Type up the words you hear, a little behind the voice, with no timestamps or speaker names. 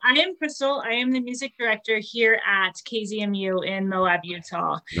I am Crystal. I am the music director here at KZMU in Moab,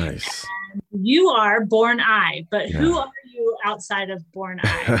 Utah. Nice. You are Born Eye, but who Yeah. are you outside of Born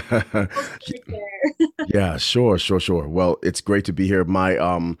Eye? Let's start there. Yeah, sure. Well, it's great to be here. My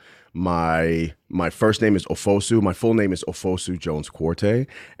first name is Ofosu. My full name is Ofosu Jones Quarte.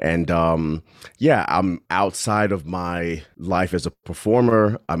 And yeah, I'm outside of my life as a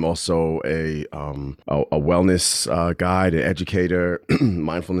performer. I'm also a wellness guide, an educator,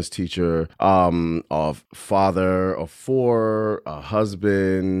 mindfulness teacher, of father of four, a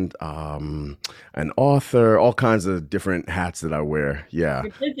husband, an author, all kinds of different hats that I wear. Yeah.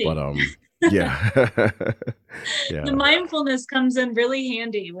 You're But busy. yeah. The Yeah. mindfulness comes in really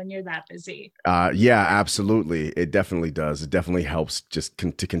handy when you're that busy. Yeah, absolutely. It definitely does. It definitely helps just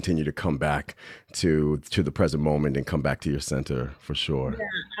to continue to come back to the present moment and come back to your center for sure.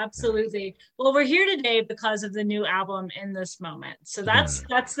 Yeah, absolutely. Well, we're here today because of the new album In This Moment. So Yeah.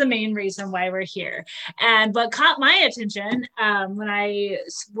 that's the main reason why we're here. And what caught my attention when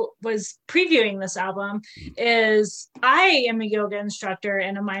was previewing this album Yeah. is I am a yoga instructor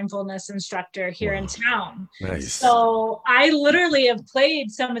and a mindfulness instructor here in Wow. town. Nice. So I literally have played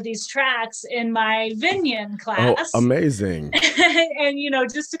some of these tracks in my Vinyan Oh, class. amazing.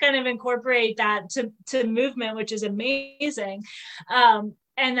 And just to kind of incorporate that to movement, which is amazing.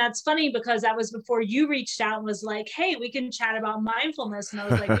 And that's funny because that was before you reached out and was like, hey, we can chat about mindfulness. And I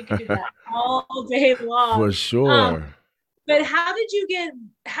was like, we could do that all day For long. um, sure. but how did you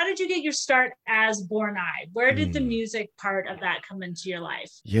get your start as Born Eye? Where did the Mm. music part of that come into your life?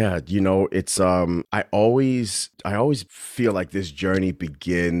 Yeah, it's I always feel like this journey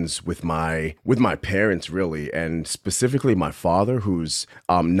begins with my parents really, and specifically my father, who's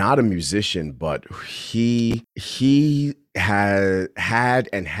not a musician, but he had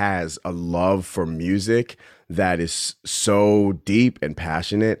and has a love for music that is so deep and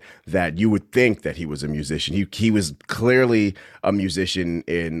passionate that you would think that he was a musician. He was clearly a musician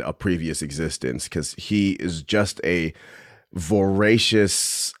in a previous existence because he is just a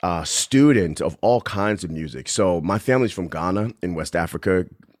voracious student of all kinds of music. So my family's from Ghana in West Africa.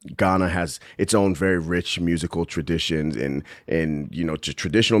 Ghana has its own very rich musical traditions in to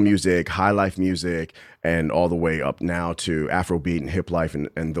traditional music, high life music, and all the way up now to Afrobeat and hip life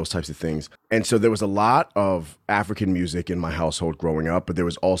and those types of things. And so there was a lot of African music in my household growing up, but there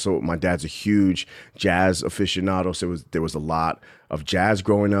was also my dad's a huge jazz aficionado, so there was a lot of jazz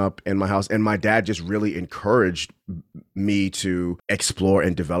growing up in my house, and my dad just really encouraged me to explore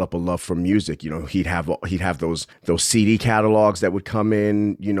and develop a love for music. He'd have those CD catalogs that would come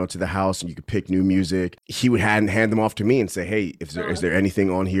in, to the house, and you could pick new music. He would hand them off to me and say, "Hey, is there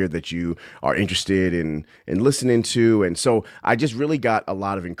anything on here that you are interested in listening to?" And so I just really got a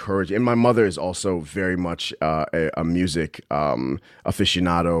lot of encouragement. And my mother is also very much a music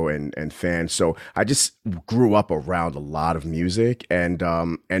aficionado and fan. So I just grew up around a lot of music, and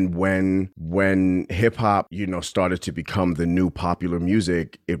when hip hop started to become the new popular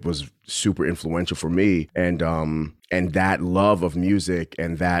music, it was super influential for me. And that love of music,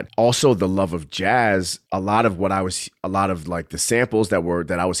 and that also the love of jazz, a lot of like the samples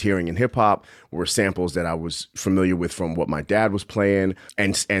that I was hearing in hip hop were samples that I was familiar with from what my dad was playing,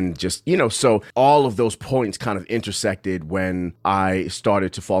 and just so all of those points kind of intersected when I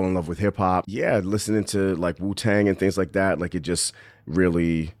started to fall in love with hip hop. Yeah, listening to like Wu-Tang and things like that, like it just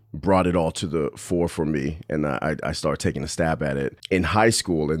really brought it all to the fore for me, and I started taking a stab at it in high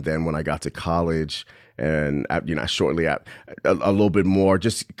school, and then when I got to college, and shortly at a little bit more,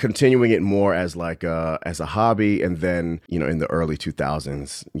 just continuing it more as like as a hobby, and then in the early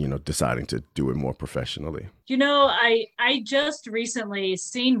 2000s, deciding to do it more professionally. I just recently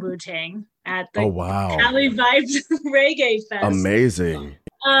seen Wu Tang at Oh the wow, Cali Vibes Reggae Fest. amazing.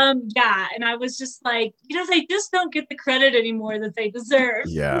 Yeah, and I was just like, they just don't get the credit anymore that they deserve.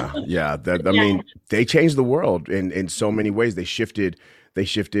 Yeah. That I Yeah, mean, they changed the world in so many ways. They shifted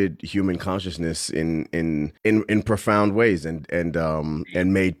human consciousness in profound ways, and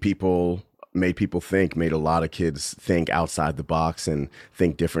made people think, made a lot of kids think outside the box and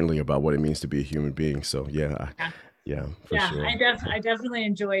think differently about what it means to be a human being. So yeah, yeah. yeah, for Yeah, sure. I definitely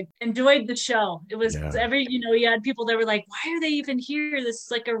enjoyed the show. It was Yeah, you had people that were like, why are they even here? This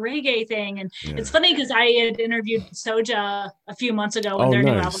is like a reggae thing. And yeah. it's funny because I had interviewed Soja a few months ago when Oh, their new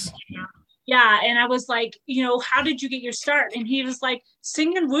album nice. came out. Yeah, and I was like, how did you get your start? And he was like,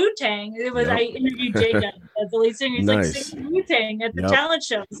 singing Wu Tang. I Yep. interviewed Jacob, the lead singer. He's like, Nice. singing Wu Tang at the Yep. talent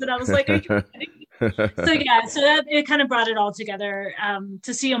shows. And I was like, are you kidding? So so that it kind of brought it all together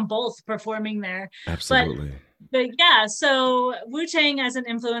to see them both performing there. But Absolutely. But yeah, so Wu-Tang as an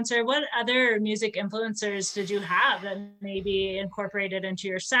influencer, what other music influencers did you have that maybe incorporated into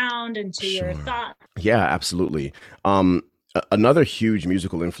your sound, into your Sure. thought? Yeah, absolutely. Another huge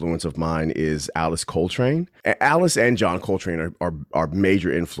musical influence of mine is Alice Coltrane. Alice and John Coltrane are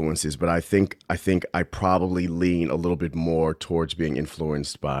major influences, but I think I probably lean a little bit more towards being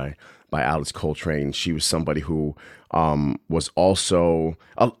influenced by Alice Coltrane. She was somebody who was also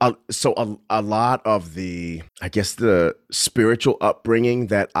a lot of the, I guess, the spiritual upbringing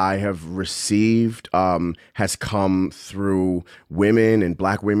that I have received has come through women and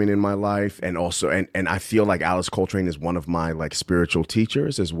black women in my life, and also and I feel like Alice Coltrane is one of my like spiritual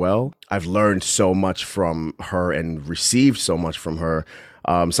teachers as well. I've learned so much from her and received so much from her.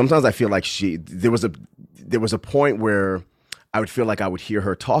 Sometimes I feel like there was a point where I would feel like I would hear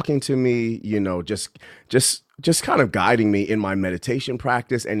her talking to me, just kind of guiding me in my meditation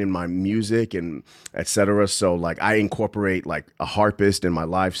practice and in my music and etc. So like I incorporate like a harpist in my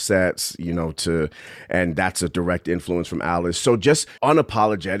live sets, and that's a direct influence from Alice. So just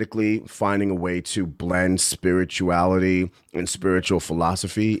unapologetically finding a way to blend spirituality and spiritual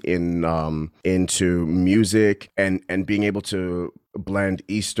philosophy into music, and being able to blend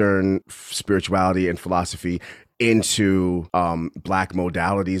Eastern spirituality and philosophy into black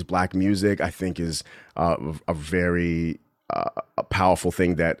modalities, black music, I think is a very a powerful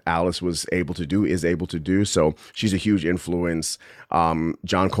thing that Alice was able to do, is able to do. So she's a huge influence.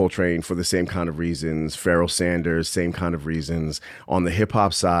 John Coltrane for the same kind of reasons. Pharoah Sanders, same kind of reasons. On the hip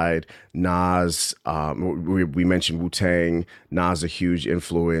hop side, Nas, we mentioned Wu-Tang. Nas, a huge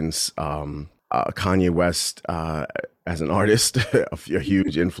influence. Kanye West as an artist, a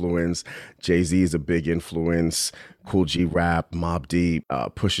huge influence. Jay-Z is a big influence. Cool G Rap, Mobb Deep,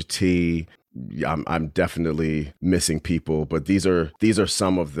 Pusha T. Yeah, I'm definitely missing people, but these are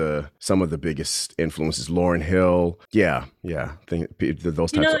some of the biggest influences. Lauryn Hill, yeah, those You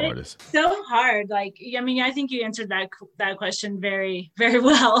types know, of it's artists. so hard. Like, I mean, I think you answered that question very, very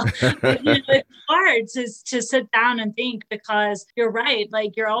well. But it's hard to sit down and think, because you're right.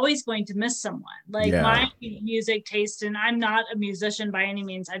 Like, you're always going to miss someone. Like my Yeah. music taste, and I'm not a musician by any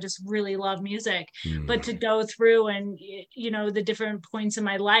means. I just really love music. But Mm, to go through and the different points in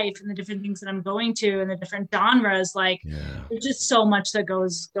my life and the different things that I'm going to and the different genres, like yeah. there's just so much that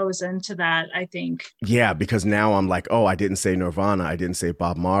goes into that, I think. Yeah, because now I'm like, oh, I didn't say Nirvana, I didn't say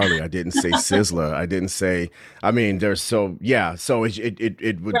Bob Marley, I didn't say Sizzler, I didn't say. I mean, there's so yeah, so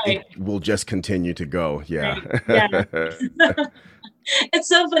it Right. will just continue to go. Yeah. Right. Yeah. It's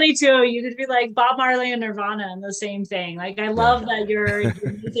so funny too. You could be like Bob Marley and Nirvana and the same thing. Like I Yeah. love that your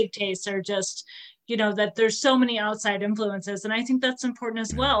music tastes are just, that there's so many outside influences. And I think that's important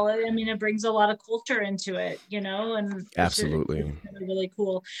as Yeah. well. I mean, it brings a lot of culture into it, and it's Absolutely. really, really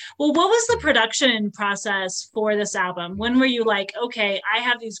cool. Well, what was the production process for this album? When were you like, okay, I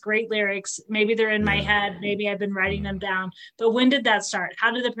have these great lyrics. Maybe they're in my Yeah. head. Maybe I've been writing them down. But when did that start?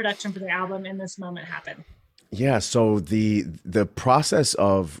 How did the production for the album in this moment happen? Yeah, so the process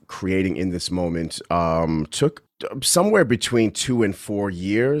of creating in this moment took somewhere between 2 and 4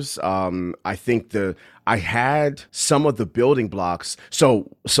 years. I think the I had some of the building blocks. So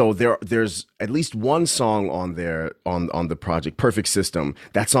there's at least one song on there on the project, Perfect System.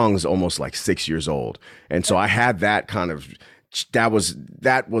 That song is almost like 6 years old, and so I had that kind of that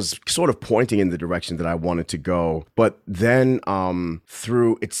was sort of pointing in the direction that I wanted to go. But then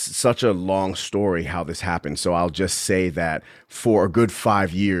through it's such a long story how this happened. So I'll just say that for a good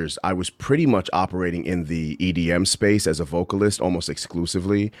 5 years, I was pretty much operating in the EDM space as a vocalist almost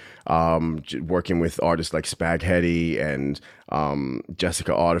exclusively, working with artists like Spaghetti and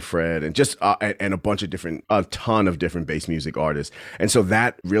Jessica Arterfred, and just and a ton of different bass music artists. And so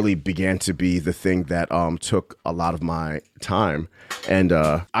that really began to be the thing that took a lot of my time. And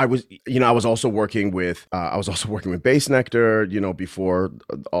I was also working with Bass Nectar, before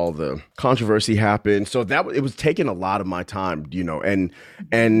all the controversy happened. So that it was taking a lot of my time,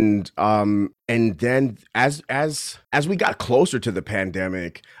 and then as we got closer to the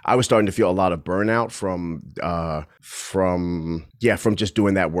pandemic, I was starting to feel a lot of burnout from just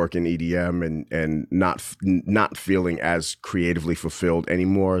doing that work in EDM, and not feeling as creatively fulfilled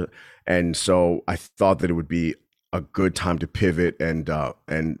anymore. And so I thought that it would be a good time to pivot and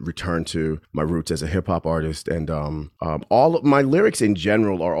return to my roots as a hip hop artist. And all of my lyrics in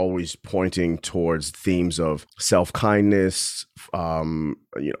general are always pointing towards themes of self kindness,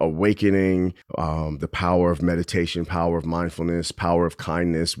 awakening, the power of meditation, power of mindfulness, power of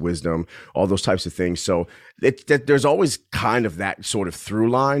kindness, wisdom, all those types of things. So there's always kind of that sort of through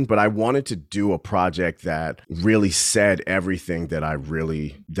line, but I wanted to do a project that really said everything that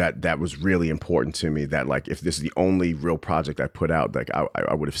that was really important to me. That like, if this is the only real project I put out, like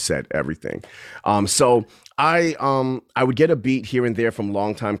I would have said everything. So I would get a beat here and there from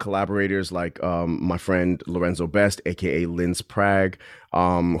longtime collaborators like my friend Lorenzo Best, aka Linz Prag,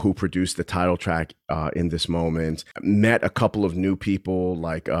 who produced the title track In This Moment. Met a couple of new people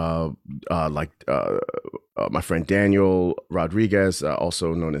like my friend Daniel Rodriguez,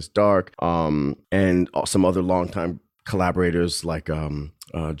 also known as Dark, and some other longtime collaborators like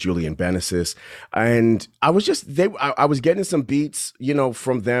Julian Benesis. And I was getting some beats,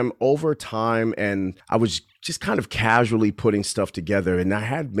 from them over time, and I was just kind of casually putting stuff together. And I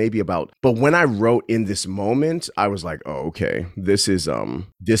had but when I wrote In This Moment, I was like, oh, okay, this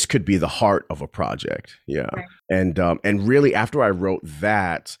could be the heart of a project. Yeah. Right. And really after I wrote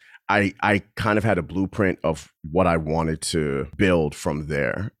that, I kind of had a blueprint of what I wanted to build from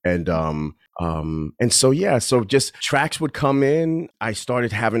there. And so just tracks would come in. I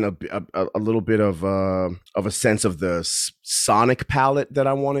started having a little bit of a sense of the sonic palette that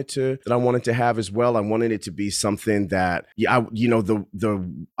I wanted to have as well. I wanted it to be something that I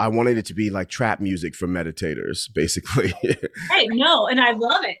wanted it to be like trap music for meditators, basically. Hey, no, and I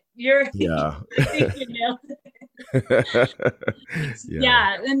love it. Yeah.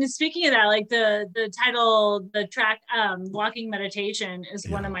 Yeah. And speaking of that, like the title, the track, Walking Meditation is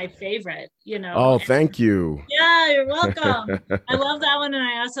one of my favorite, Oh, thank you. Yeah, you're welcome. I love that one, and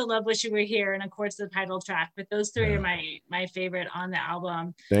I also love Wish You Were Here, and of course the title track. But those three are my favorite on the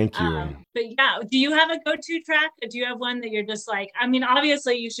album. Thank you. But yeah, do you have a go-to track? Do you have one that you're just like, I mean,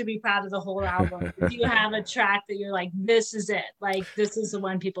 obviously you should be proud of the whole album. Do you have a track that you're like, this is it? Like, this is the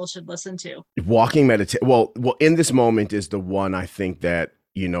one people should listen to? Walking Meditation. Well, In This Moment is the one I think that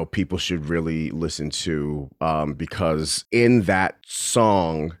people should really listen to, because in that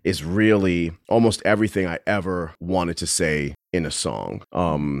song is really almost everything I ever wanted to say in a song.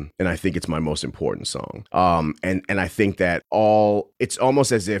 And I think it's my most important song. And I think that it's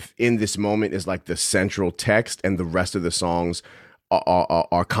almost as if In This Moment is like the central text, and the rest of the songs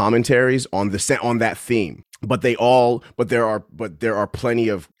are commentaries on that theme. But there are plenty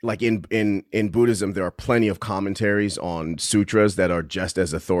of, like in Buddhism, there are plenty of commentaries on sutras that are just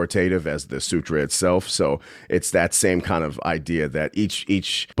as authoritative as the sutra itself. So it's that same kind of idea that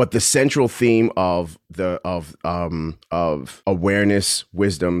but the central theme of awareness,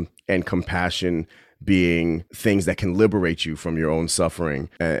 wisdom, and compassion being things that can liberate you from your own suffering,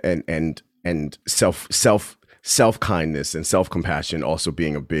 and self-kindness and self-compassion also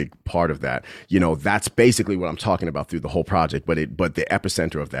being a big part of that. That's basically what I'm talking about through the whole project, but the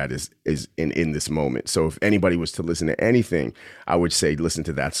epicenter of that is in This Moment. So if anybody was to listen to anything, I would say listen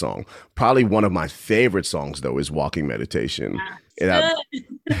to that song. Probably one of my favorite songs though is Walking Meditation.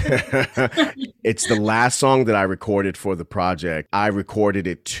 It's the last song that I recorded for the project. I recorded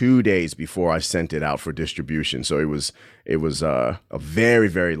it 2 days before I sent it out for distribution. So it was a very,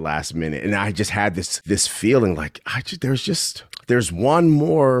 very last minute. And I just had this feeling like there's one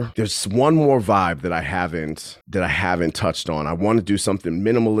more vibe that I haven't touched on. I want to do something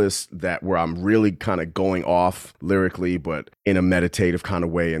minimalist where I'm really kind of going off lyrically, but in a meditative kind of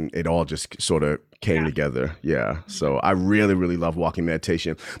way. And it all just sort of came together. Yeah. So I really, really love Walking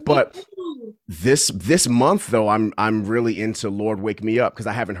Meditation. But this month though, I'm really into Lord Wake Me Up, because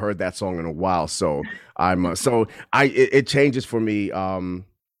I haven't heard that song in a while. So it changes for me.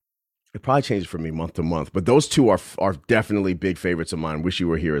 It probably changes for me month to month, but those two are definitely big favorites of mine. Wish You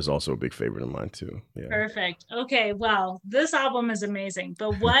Were Here is also a big favorite of mine too. Yeah. Perfect. Okay. Well, this album is amazing,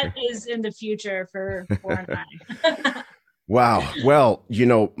 but what is in the future for and I? Wow. Well,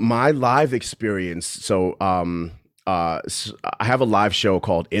 my live experience. So, I have a live show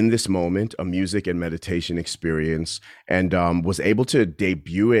called In This Moment, a music and meditation experience, and was able to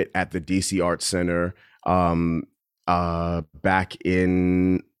debut it at the DC Arts Center back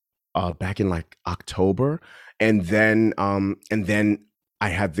in like October, and then I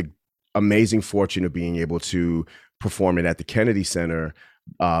had the amazing fortune of being able to perform it at the Kennedy Center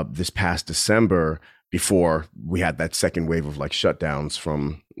this past December, before we had that second wave of like shutdowns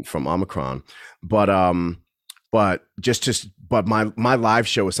from Omicron. But my live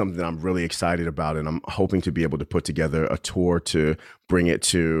show is something that I'm really excited about, and I'm hoping to be able to put together a tour to bring it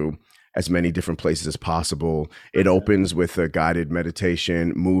to as many different places as possible. It Awesome. opens with a guided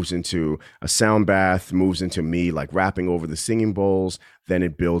meditation, moves into a sound bath, moves into me like rapping over the singing bowls. Then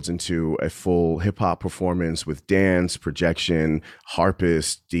it builds into a full hip hop performance with dance, projection,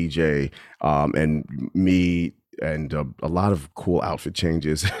 harpist, DJ, and me and a lot of cool outfit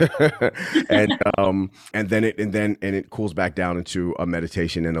changes and it cools back down into a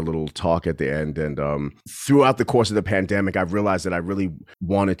meditation and a little talk at the end. And throughout the course of the pandemic, I realized that I really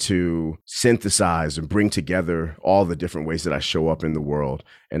wanted to synthesize and bring together all the different ways that I show up in the world,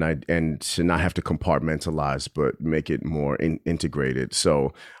 and to not have to compartmentalize but make it more integrated.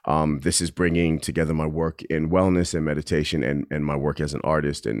 So this is bringing together my work in wellness and meditation, and my work as an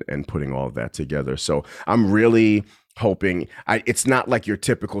artist, and putting all of that together. So I'm really hoping it's not like your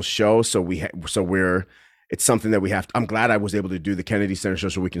typical show. So it's something that we have. I'm glad I was able to do the Kennedy Center show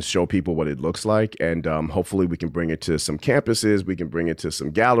so we can show people what it looks like. And hopefully we can bring it to some campuses. We can bring it to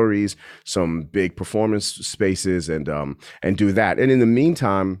some galleries, some big performance spaces, and do that. And in the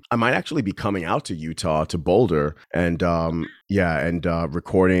meantime, I might actually be coming out to Utah, to Boulder, and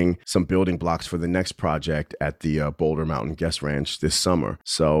recording some building blocks for the next project at the Boulder Mountain Guest Ranch this summer.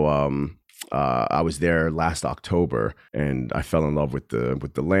 So I was there last October, and I fell in love with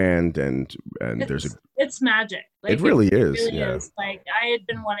the land, and It's magic. Like, it really is. Really Yeah. is. Like, I had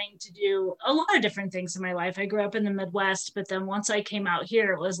been wanting to do a lot of different things in my life. I grew up in the Midwest, but then once I came out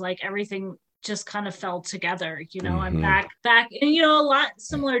here, it was like everything just kind of fell together. I'm Mm-hmm. back, and a lot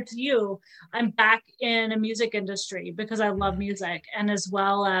similar to you. I'm back in a music industry because I love music, and as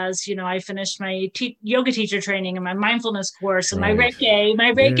well as I finished my yoga teacher training and my mindfulness course and my Right.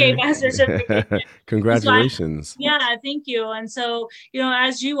 Reiki master certification. Yeah. So Congratulations. yeah, thank you. And so,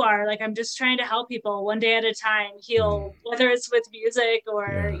 as you are, like, I'm just trying to help people one day at a time Mm. heal, whether it's with music or,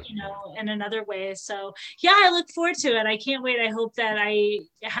 Yeah. in another way. So, yeah, I look forward to it. I can't wait. I hope that I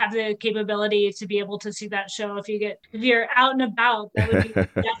have the capability to be able to see that show if you're out and about. That would be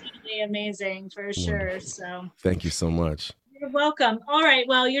definitely amazing for sure. Wonderful. So, Thank you so much. you're welcome. All right.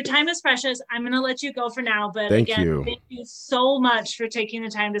 Well, your time is precious. I'm going to let you go for now. But Thank again, you. thank you so much for taking the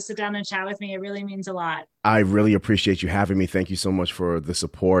time to sit down and chat with me. It really means a lot. I really appreciate you having me. Thank you so much for the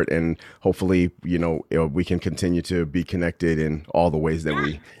support, and hopefully, we can continue to be connected in all the ways that Yeah.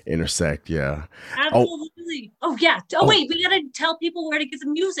 we intersect. Yeah. Oh, Absolutely. Oh yeah. Oh oh, wait, we gotta tell people where to get the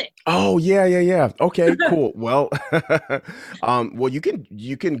music. Oh yeah, yeah, yeah. Okay, cool. Well, you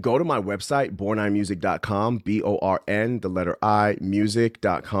can go to my website, bornimusic.com, BORN, the letter I,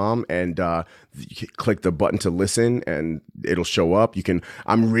 music.com, and you click the button to listen, and it'll show up.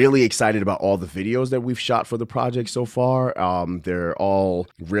 I'm really excited about all the videos that we've shot for the project so far. They're all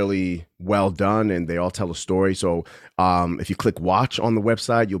really well done, and they all tell a story. So if you click watch on the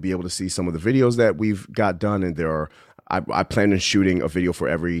website, you'll be able to see some of the videos that we've got done, and I plan on shooting a video for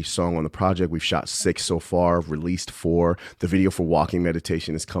every song on the project. We've shot 6 so far, released 4. The video for Walking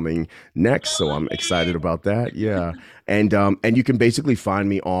Meditation is coming next, so I'm excited about that. Yeah, and you can basically find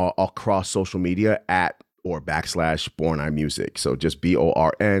me all across social media at or backslash Born I Music. So just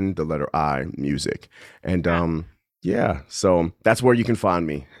BORN, the letter I, music, and yeah. So that's where you can find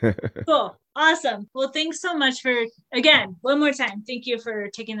me. Cool. Awesome. Well, thanks so much again, one more time. Thank you for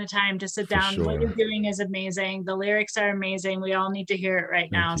taking the time to sit For down. What you're sure. doing is amazing. The lyrics are amazing. We all need to hear it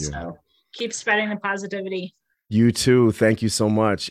right now. Thank you. So keep spreading the positivity. You too. Thank you so much.